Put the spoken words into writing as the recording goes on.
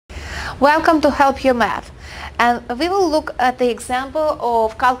Welcome to Help Your Math, and we will look at the example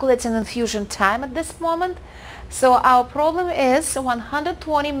of calculating infusion time at this moment. So our problem is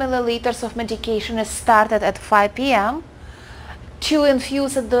 120 milliliters of medication is started at 5 p.m. to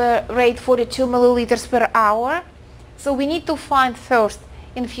infuse at the rate 42 milliliters per hour. So we need to find first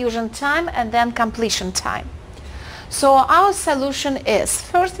infusion time and then completion time. So our solution is,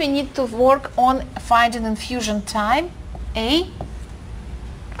 first we need to work on finding infusion time, A,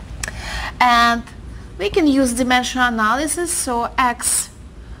 and we can use dimensional analysis, so X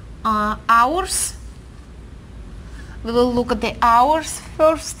hours. We will look at the hours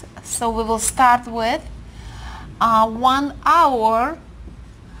first, so we will start with 1 hour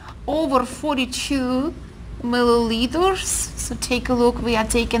over 42 milliliters. So take a look, we are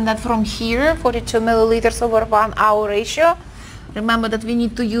taking that from here, 42 milliliters over 1 hour ratio. Remember that we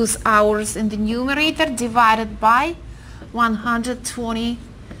need to use hours in the numerator divided by 120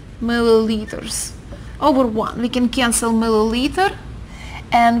 milliliters over 1. We can cancel milliliter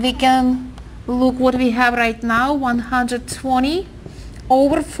and we can look what we have right now, 120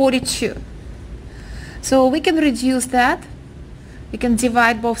 over 42. So we can reduce that. We can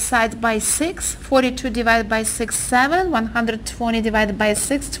divide both sides by 6. 42 divided by 6, 7. 120 divided by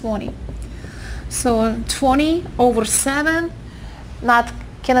 6, 20. So 20 over 7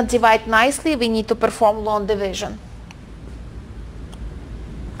 cannot divide nicely. We need to perform long division.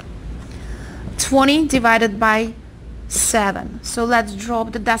 20 divided by 7. So let's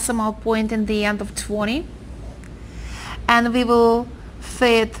drop the decimal point in the end of 20. And we will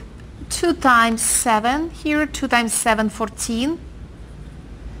fit 2 times 7 here. 2 times 7, 14.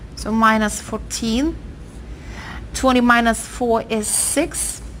 So minus 14. 20 minus 4 is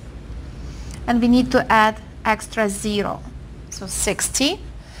 6. And we need to add extra 0. So 60.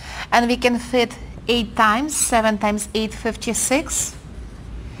 And we can fit 8 times. 7 times 8, 56.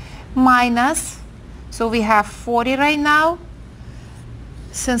 Minus, so we have 40 right now,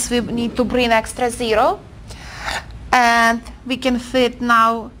 since we need to bring extra 0. And we can fit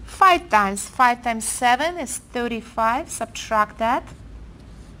now 5 times. 5 times 7 is 35. Subtract that.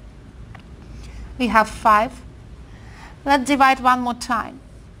 We have 5. Let's divide one more time.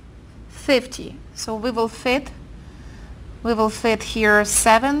 50. So we will fit here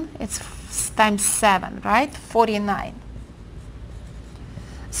 7. It's times 7, right? 49.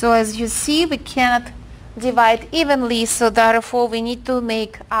 So as you see, we cannot divide evenly, so therefore we need to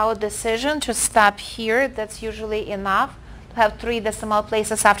make our decision to stop here. That's usually enough to have 3 decimal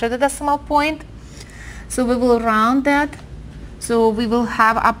places after the decimal point. So we will round that. So we will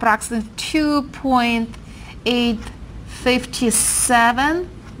have approximately 2.857,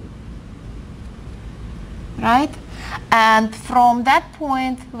 right? And from that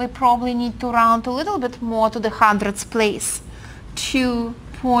point, we probably need to round a little bit more to the hundredths place.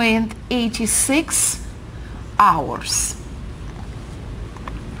 2.86 hours.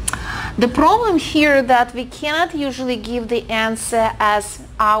 The problem here that we cannot usually give the answer as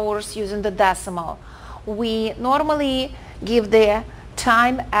hours using the decimal. We normally give the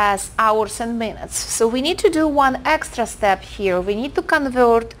time as hours and minutes. So we need to do one extra step here. We need to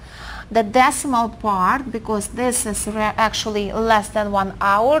convert the decimal part, because this is actually less than 1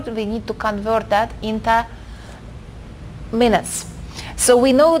 hour. We need to convert that into minutes. So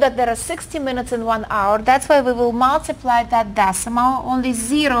we know that there are 60 minutes in 1 hour. That's why we will multiply that decimal, only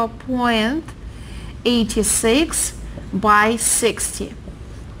 0.86 by 60.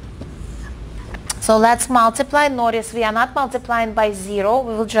 So let's multiply. Notice we are not multiplying by 0.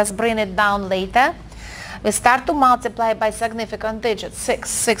 We will just bring it down later. We start to multiply by significant digits. 6.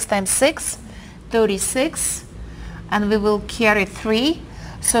 6 times 6, 36. And we will carry 3.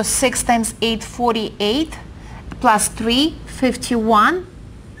 So 6 times 8, 48. Plus 3, 51.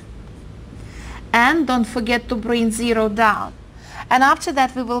 And don't forget to bring 0 down. And after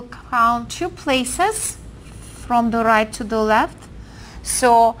that we will count 2 places from the right to the left.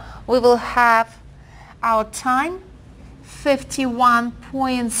 So we will have our time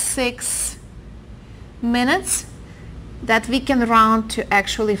 51.6 minutes that we can round to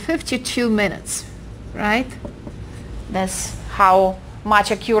actually 52 minutes, right? That's how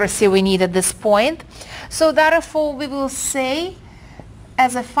much accuracy we need at this point. So therefore we will say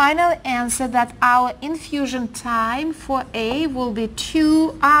as a final answer that our infusion time for A will be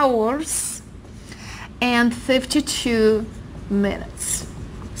 2 hours and 52 minutes.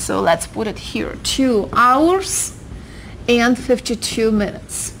 So let's put it here, 2 hours and 52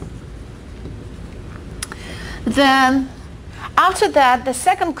 minutes. Then after that, the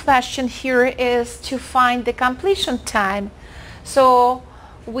second question here is to find the completion time. So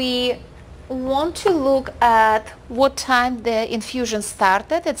we want to look at what time the infusion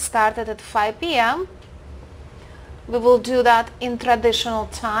started. It started at 5 p.m. We will do that in traditional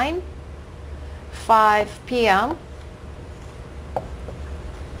time, 5 p.m.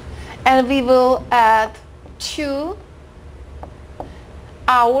 And we will add 2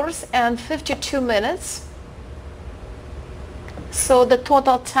 hours and 52 minutes. So the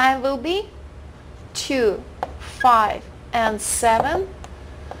total time will be 2, 5, and 7.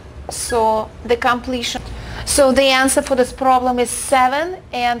 So the completion. So the answer for this problem is 7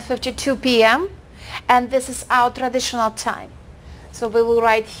 and 52 p.m. and this is our traditional time. So we will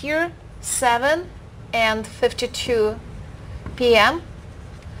write here 7 and 52 p.m.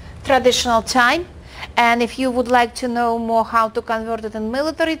 traditional time. And if you would like to know more how to convert it in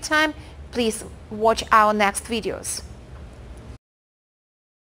military time, please watch our next videos.